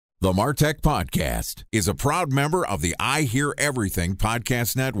The MarTech Podcast is a proud member of the I Hear Everything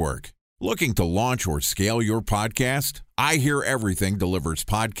Podcast Network. Looking to launch or scale your podcast? I Hear Everything delivers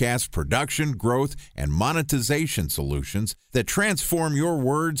podcast production, growth, and monetization solutions that transform your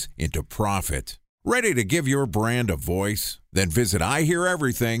words into profit. Ready to give your brand a voice? Then visit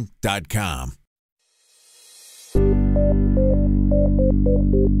iheareverything.com.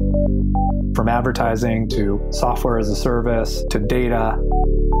 From advertising to software as a service to data.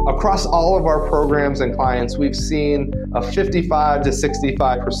 Across all of our programs and clients, we've seen a 55 to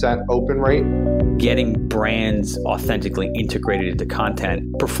 65% open rate. Getting brands authentically integrated into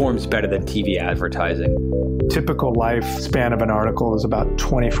content performs better than TV advertising. Typical lifespan of an article is about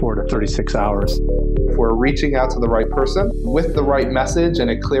 24 to 36 hours. If we're reaching out to the right person with the right message and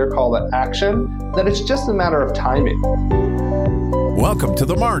a clear call to action, then it's just a matter of timing. Welcome to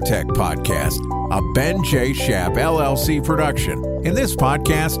the MarTech Podcast, a Ben J. Schaap LLC production. In this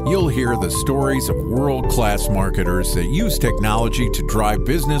podcast, you'll hear the stories of world-class marketers that use technology to drive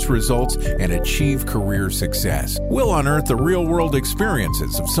business results and achieve career success. We'll unearth the real-world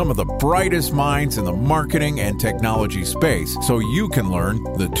experiences of some of the brightest minds in the marketing and technology space so you can learn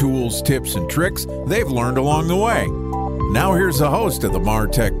the tools, tips, and tricks they've learned along the way. Now here's the host of the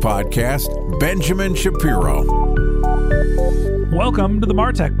MarTech Podcast, Benjamin Shapiro. Welcome to the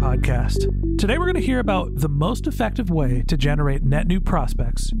MarTech Podcast. Today we're going to hear about the most effective way to generate net new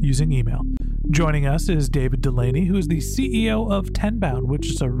prospects using email. Joining us is David Dulany, who is the CEO of Tenbound, which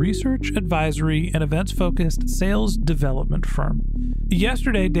is a research, advisory, and events-focused sales development firm.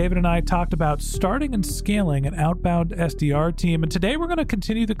 Yesterday, David and I talked about starting and scaling an outbound SDR team, and today we're going to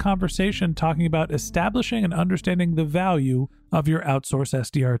continue the conversation talking about establishing and understanding the value of your outsourced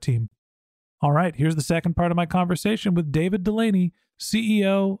SDR team. All right, here's the second part of my conversation with David Dulany,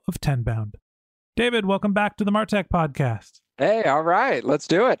 CEO of Tenbound. David, welcome back to the MarTech Podcast. Hey, all right, let's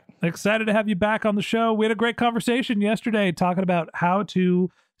do it. Excited to have you back on the show. We had a great conversation yesterday talking about how to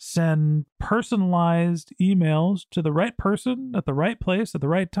send personalized emails to the right person at the right place at the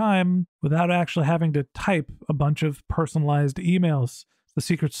right time without actually having to type a bunch of personalized emails. The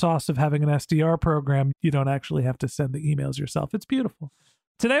secret sauce of having an SDR program, you don't actually have to send the emails yourself. It's beautiful.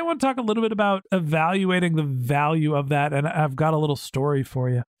 Today, I want to talk a little bit about evaluating the value of that, and I've got a little story for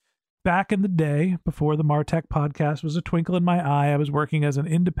you. Back in the day, before the MarTech Podcast was a twinkle in my eye, I was working as an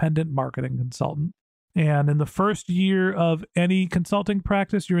independent marketing consultant. And in the first year of any consulting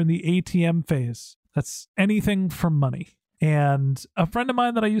practice, you're in the ATM phase. That's anything for money. And a friend of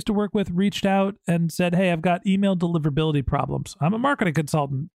mine that I used to work with reached out and said, hey, I've got email deliverability problems. I'm a marketing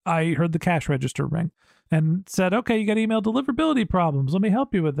consultant. I heard the cash register ring. And said, okay, you got email deliverability problems. Let me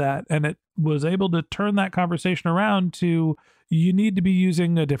help you with that. And it was able to turn that conversation around to, you need to be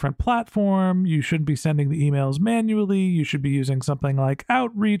using a different platform. You shouldn't be sending the emails manually. You should be using something like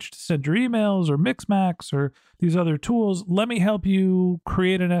Outreach to send your emails, or Mixmax, or these other tools. Let me help you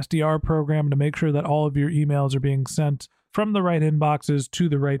create an SDR program to make sure that all of your emails are being sent from the right inboxes to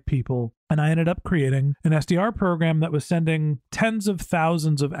the right people. And I ended up creating an SDR program that was sending tens of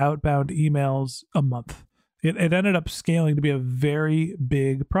thousands of outbound emails a month. It ended up scaling to be a very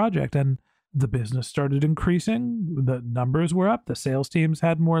big project, and the business started increasing. The numbers were up. The sales teams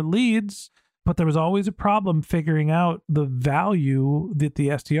had more leads, but there was always a problem figuring out the value that the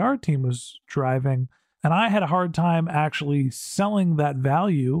SDR team was driving. And I had a hard time actually selling that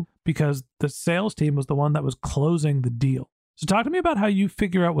value because the sales team was the one that was closing the deal. So talk to me about how you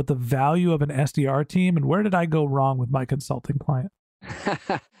figure out what the value of an SDR team, and where did I go wrong with my consulting client?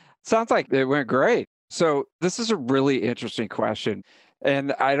 Sounds like it went great. So this is a really interesting question.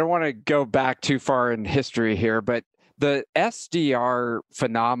 And I don't want to go back too far in history here, but the SDR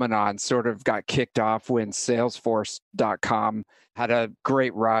phenomenon sort of got kicked off when Salesforce.com had a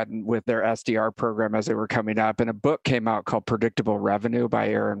great run with their SDR program as they were coming up. And a book came out called Predictable Revenue by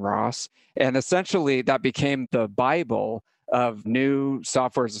Aaron Ross. And essentially that became the Bible of new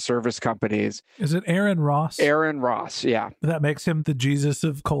software as a service companies. Is it Aaron Ross? Aaron Ross, yeah. That makes him the Jesus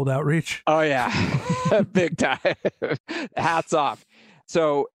of cold outreach. Oh, yeah. Big time. Hats off.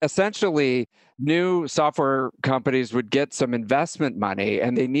 So essentially, new software companies would get some investment money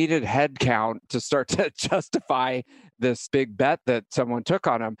and they needed headcount to start to justify this big bet that someone took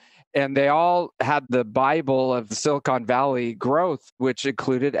on them. And they all had the Bible of the Silicon Valley growth, which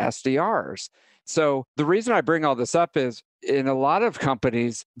included SDRs. So the reason I bring all this up is in a lot of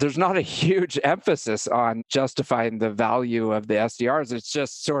companies, there's not a huge emphasis on justifying the value of the SDRs. It's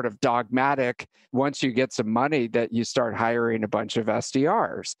just sort of dogmatic. Once you get some money that you start hiring a bunch of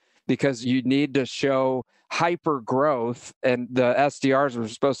SDRs. because you need to show hyper growth, and the SDRs were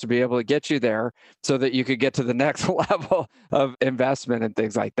supposed to be able to get you there so that you could get to the next level of investment and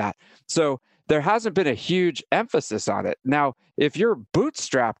things like that. So there hasn't been a huge emphasis on it. Now, if you're a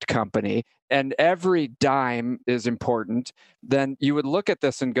bootstrapped company and every dime is important, then you would look at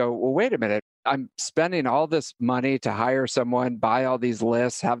this and go, well, wait a minute, I'm spending all this money to hire someone, buy all these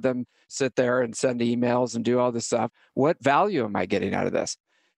lists, have them sit there and send emails and do all this stuff. What value am I getting out of this?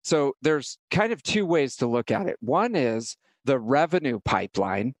 So there's kind of two ways to look at it. One is the revenue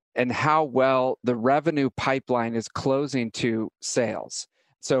pipeline and how well the revenue pipeline is closing to sales.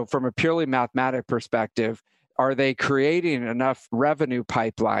 So from a purely mathematic perspective, are they creating enough revenue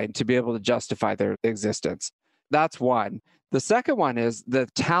pipeline to be able to justify their existence? That's one. The second one is the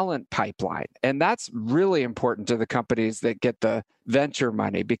talent pipeline. And that's really important to the companies that get the venture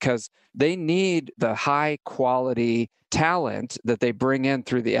money because they need the high quality talent that they bring in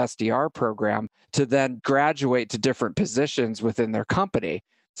through the SDR program to then graduate to different positions within their company.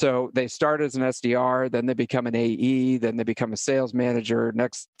 So they start as an SDR, then they become an AE, then they become a sales manager.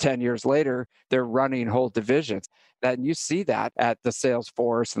 Next 10 years later, they're running whole divisions. And you see that at the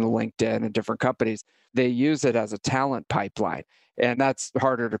Salesforce and the LinkedIn and different companies. They use it as a talent pipeline. And that's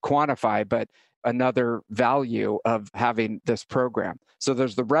harder to quantify, but another value of having this program. So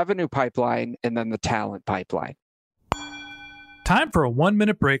there's the revenue pipeline and then the talent pipeline. Time for a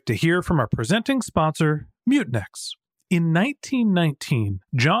 1-minute break to hear from our presenting sponsor, Mutinex. In 1919,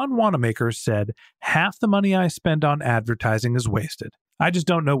 John Wanamaker said, "Half the money I spend on advertising is wasted. I just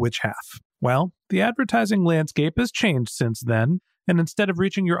don't know which half." Well, the advertising landscape has changed since then, and instead of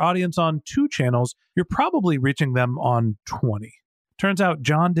reaching your audience on 2 channels, you're probably reaching them on 20. Turns out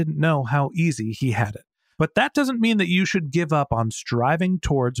John didn't know how easy he had it. But that doesn't mean that you should give up on striving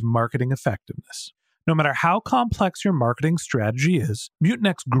towards marketing effectiveness. No matter how complex your marketing strategy is,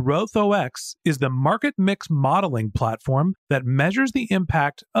 Mutinex Growth OX is the market mix modeling platform that measures the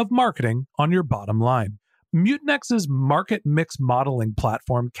impact of marketing on your bottom line. Mutinex's market mix modeling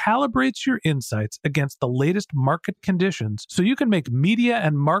platform calibrates your insights against the latest market conditions so you can make media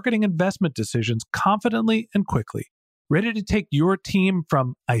and marketing investment decisions confidently and quickly. Ready to take your team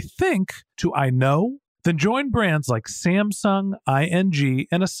from I think to I know? Then join brands like Samsung, ING,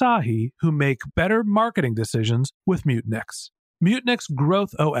 and Asahi who make better marketing decisions with Mutinex. Mutinex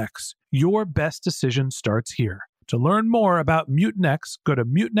Growth OX. Your best decision starts here. To learn more about Mutinex, go to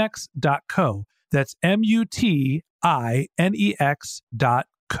mutinex.co. That's MUTINEX.co.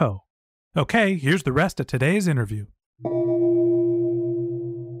 Okay, here's the rest of today's interview.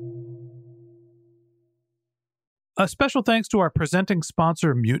 A special thanks to our presenting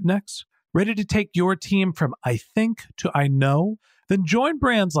sponsor, Mutinex. Ready to take your team from I think to I know? Then join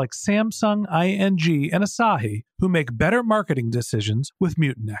brands like Samsung, ING, and Asahi who make better marketing decisions with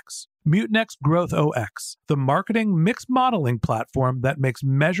Mutinex. Mutinex Growth OX, the marketing mix modeling platform that makes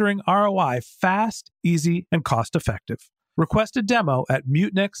measuring ROI fast, easy, and cost-effective. Request a demo at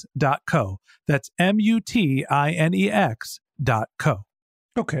mutinex.co. That's MUTINEX.co.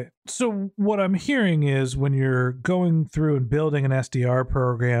 Okay, so what I'm hearing is when you're going through and building an SDR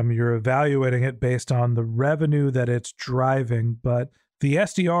program, you're evaluating it based on the revenue that it's driving, but the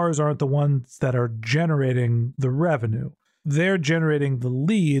SDRs aren't the ones that are generating the revenue. They're generating the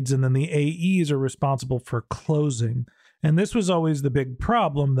leads, and then the AEs are responsible for closing. And this was always the big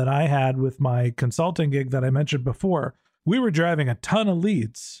problem that I had with my consulting gig that I mentioned before. We were driving a ton of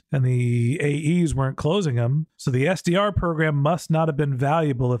leads, and the AEs weren't closing them, so the SDR program must not have been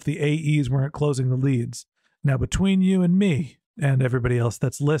valuable if the AEs weren't closing the leads. Now, between you and me, and everybody else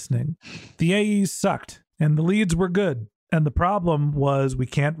that's listening, the AEs sucked, and the leads were good. And the problem was we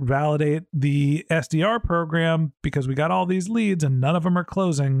can't validate the SDR program because we got all these leads, and none of them are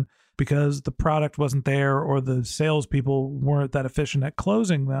closing because the product wasn't there or the salespeople weren't that efficient at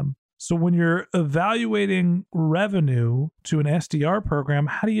closing them. So when you're evaluating revenue to an SDR program,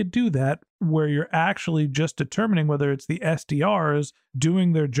 how do you do that where you're actually just determining whether it's the SDRs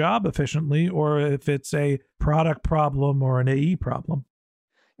doing their job efficiently or if it's a product problem or an AE problem?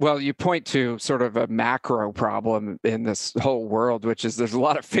 Well, you point to sort of a macro problem in this whole world, which is there's a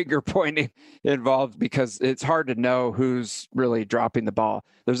lot of finger pointing involved because it's hard to know who's really dropping the ball.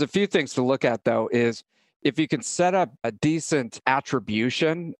 There's a few things to look at, though, is if you can set up a decent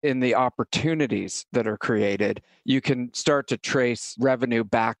attribution in the opportunities that are created, you can start to trace revenue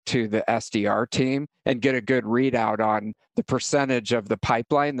back to the SDR team and get a good readout on the percentage of the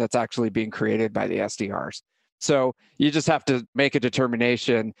pipeline that's actually being created by the SDRs. So you just have to make a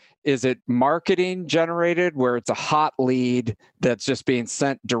determination. Is it marketing generated where it's a hot lead that's just being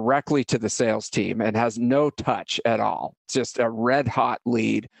sent directly to the sales team and has no touch at all? It's just a red hot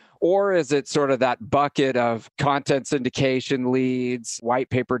lead. Or is it sort of that bucket of content syndication leads, white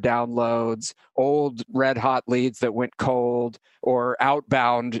paper downloads, old red hot leads that went cold, or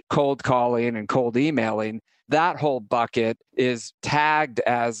outbound cold calling and cold emailing? That whole bucket is tagged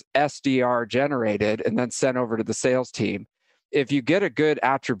as SDR generated and then sent over to the sales team. If you get a good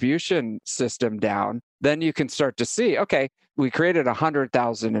attribution system down, then you can start to see, okay, we created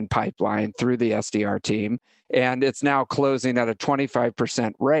 100,000 in pipeline through the SDR team, and it's now closing at a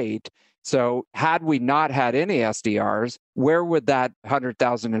 25% rate. So had we not had any SDRs, where would that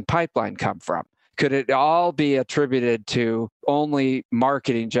 100,000 in pipeline come from? Could it all be attributed to only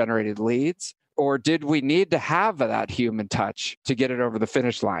marketing generated leads? Or did we need to have that human touch to get it over the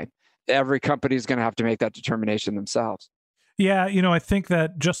finish line? Every company is going to have to make that determination themselves. Yeah, I think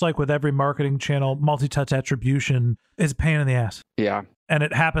that just like with every marketing channel, multi-touch attribution is a pain in the ass. Yeah. And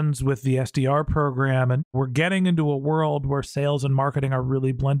it happens with the SDR program. And we're getting into a world where sales and marketing are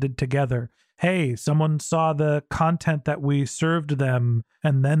really blended together. Hey, someone saw the content that we served them,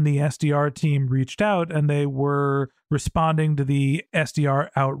 and then the SDR team reached out and they were responding to the SDR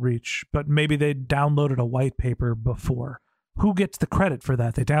outreach, but maybe they downloaded a white paper before. Who gets the credit for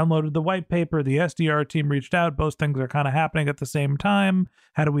that? They downloaded the white paper, the SDR team reached out, both things are kind of happening at the same time.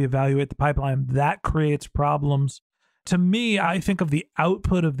 How do we evaluate the pipeline? That creates problems. To me, I think of the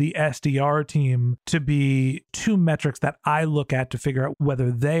output of the SDR team to be two metrics that I look at to figure out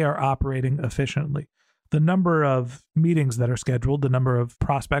whether they are operating efficiently. The number of meetings that are scheduled, the number of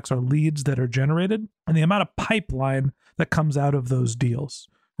prospects or leads that are generated, and the amount of pipeline that comes out of those deals,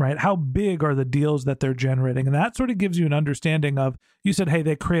 right? How big are the deals that they're generating? And that sort of gives you an understanding of, you said, hey,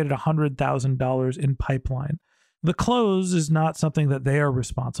 they created $100,000 in pipeline. The close is not something that they are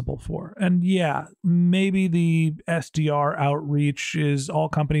responsible for. And yeah, maybe the SDR outreach is all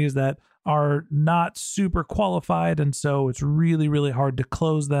companies that are not super qualified. And so it's really, really hard to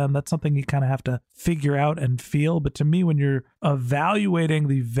close them. That's something you kind of have to figure out and feel. But to me, when you're evaluating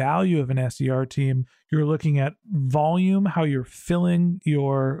the value of an SDR team, you're looking at volume, how you're filling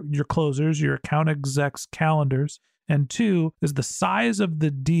your closers, your account execs' calendars. And two, is the size of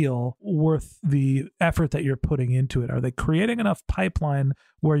the deal worth the effort that you're putting into it? Are they creating enough pipeline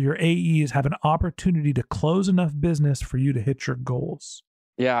where your AEs have an opportunity to close enough business for you to hit your goals?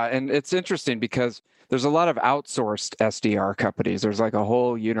 Yeah, and it's interesting because there's a lot of outsourced SDR companies. There's like a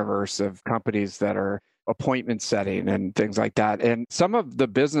whole universe of companies that are appointment setting and things like that. And some of the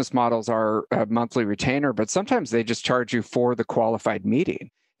business models are a monthly retainer, but sometimes they just charge you for the qualified meeting.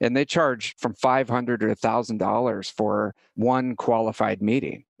 And they charge from $500 to $1,000 for one qualified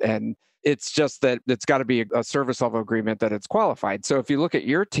meeting. And it's just that it's got to be a service level agreement that it's qualified. So if you look at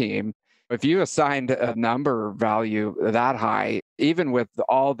your team, if you assigned a number value that high, even with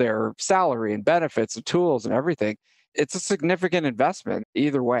all their salary and benefits and tools and everything, it's a significant investment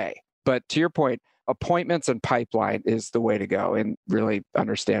either way. But to your point, appointments and pipeline is the way to go in really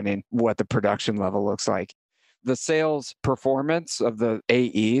understanding what the production level looks like. The sales performance of the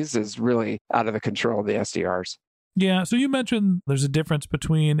AEs is really out of the control of the SDRs. Yeah. So you mentioned there's a difference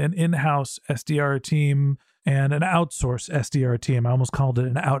between an in-house SDR team and an outsourced SDR team. I almost called it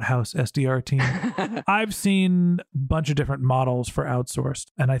an outhouse SDR team. I've seen a bunch of different models for outsourced,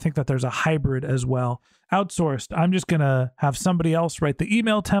 and I think that there's a hybrid as well. Outsourced, I'm just going to have somebody else write the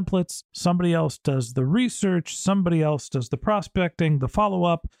email templates, somebody else does the research, somebody else does the prospecting, the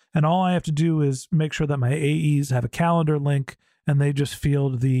follow-up, and all I have to do is make sure that my AEs have a calendar link and they just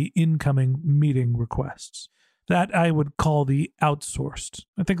field the incoming meeting requests. That I would call the outsourced.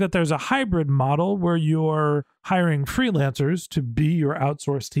 I think that there's a hybrid model where you're hiring freelancers to be your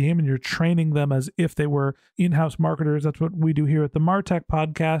outsourced team and you're training them as if they were in-house marketers. That's what we do here at the MarTech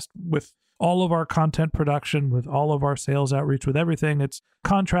podcast with all of our content production, with all of our sales outreach, with everything. It's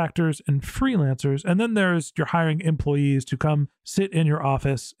contractors and freelancers. And then you're hiring employees to come sit in your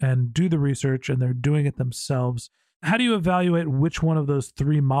office and do the research, and they're doing it themselves. How do you evaluate which one of those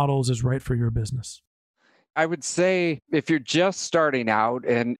three models is right for your business? I would say if you're just starting out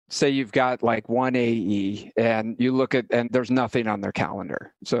and say you've got like one AE and you look at, and there's nothing on their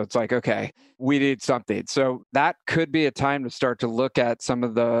calendar. So it's like, okay, we need something. So that could be a time to start to look at some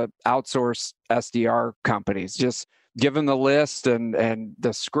of the outsourced SDR companies. Just give them the list and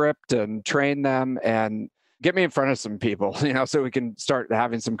the script and train them and get me in front of some people, so we can start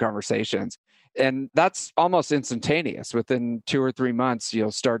having some conversations. And that's almost instantaneous. Within 2 or 3 months,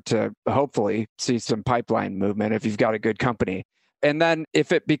 you'll start to hopefully see some pipeline movement if you've got a good company. And then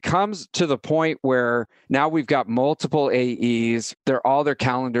if it becomes to the point where now we've got multiple AEs, all their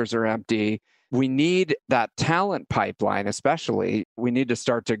calendars are empty, we need that talent pipeline, especially. We need to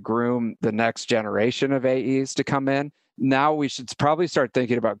start to groom the next generation of AEs to come in. Now we should probably start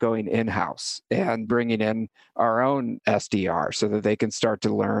thinking about going in-house and bringing in our own SDR so that they can start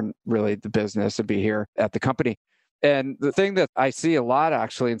to learn really the business and be here at the company. And the thing that I see a lot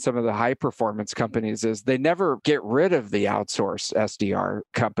actually in some of the high performance companies is they never get rid of the outsourced SDR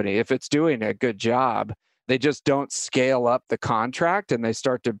company. If it's doing a good job, they just don't scale up the contract and they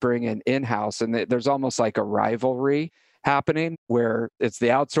start to bring in-house. And there's almost like a rivalry happening where it's the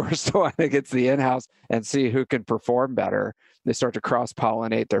outsourced one that gets the in-house and see who can perform better. They start to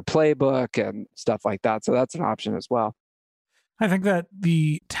cross-pollinate their playbook and stuff like that. So that's an option as well. I think that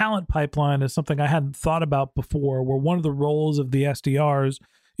the talent pipeline is something I hadn't thought about before, where one of the roles of the SDRs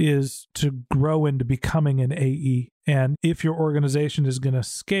is to grow into becoming an AE. And if your organization is going to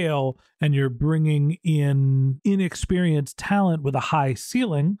scale and you're bringing in inexperienced talent with a high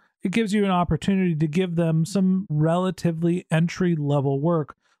ceiling, it gives you an opportunity to give them some relatively entry-level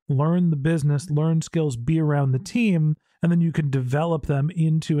work, learn the business, learn skills, be around the team, and then you can develop them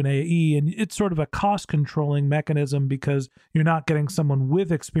into an AE. And it's sort of a cost-controlling mechanism because you're not getting someone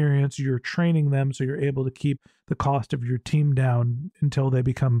with experience, you're training them so you're able to keep the cost of your team down until they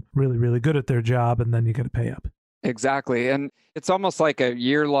become really, really good at their job, and then you get to pay up. Exactly. And it's almost like a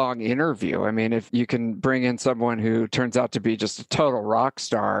year-long interview. I mean, if you can bring in someone who turns out to be just a total rock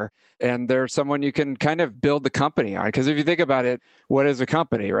star, and they're someone you can kind of build the company on. Because if you think about it, what is a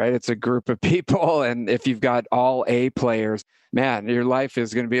company, right? It's a group of people. And if you've got all A players, man, your life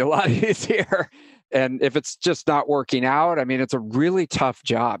is going to be a lot easier. And if it's just not working out, I mean, it's a really tough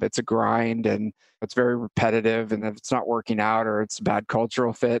job. It's a grind and it's very repetitive. And if it's not working out or it's a bad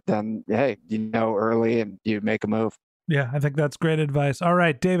cultural fit, then, hey, you know early and you make a move. Yeah, I think that's great advice. All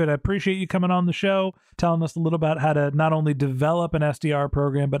right, David, I appreciate you coming on the show, telling us a little about how to not only develop an SDR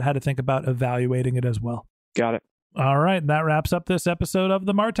program, but how to think about evaluating it as well. Got it. All right, that wraps up this episode of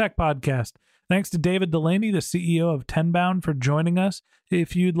the MarTech Podcast. Thanks to David Dulany, the CEO of Tenbound, for joining us.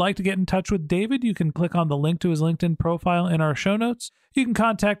 If you'd like to get in touch with David, you can click on the link to his LinkedIn profile in our show notes. You can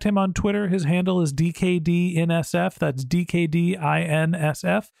contact him on Twitter. His handle is DKDINSF. That's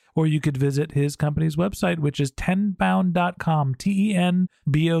DKDINSF. Or you could visit his company's website, which is tenbound.com,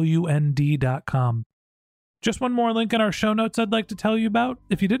 TENBOUND.com. Just one more link in our show notes I'd like to tell you about.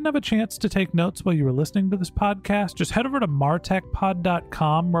 If you didn't have a chance to take notes while you were listening to this podcast, just head over to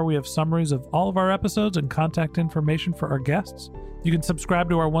martechpod.com, where we have summaries of all of our episodes and contact information for our guests. You can subscribe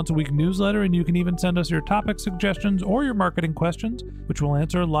to our once-a-week newsletter, and you can even send us your topic suggestions or your marketing questions, which we'll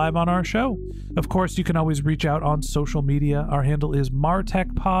answer live on our show. Of course, you can always reach out on social media. Our handle is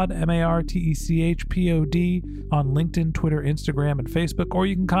MarTechPod, MarTechPod, on LinkedIn, Twitter, Instagram, and Facebook, or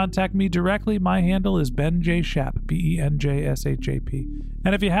you can contact me directly. My handle is Ben J. Shap, BenJShap.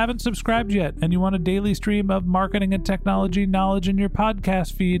 And if you haven't subscribed yet and you want a daily stream of marketing and technology knowledge in your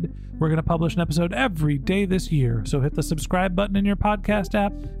podcast feed, we're going to publish an episode every day this year. So hit the subscribe button in your podcast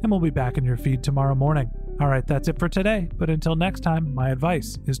app, and we'll be back in your feed tomorrow morning. All right, that's it for today. But until next time, my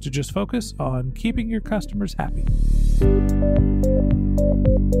advice is to just focus on keeping your customers happy.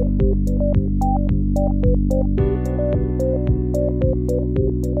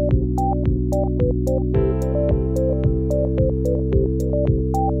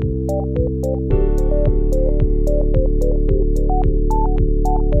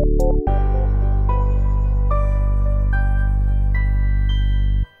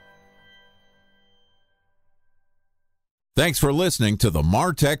 Thanks for listening to the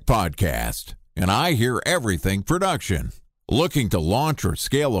MarTech Podcast, and I Hear Everything production. Looking to launch or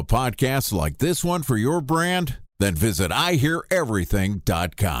scale a podcast like this one for your brand? Then visit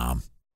iheareverything.com.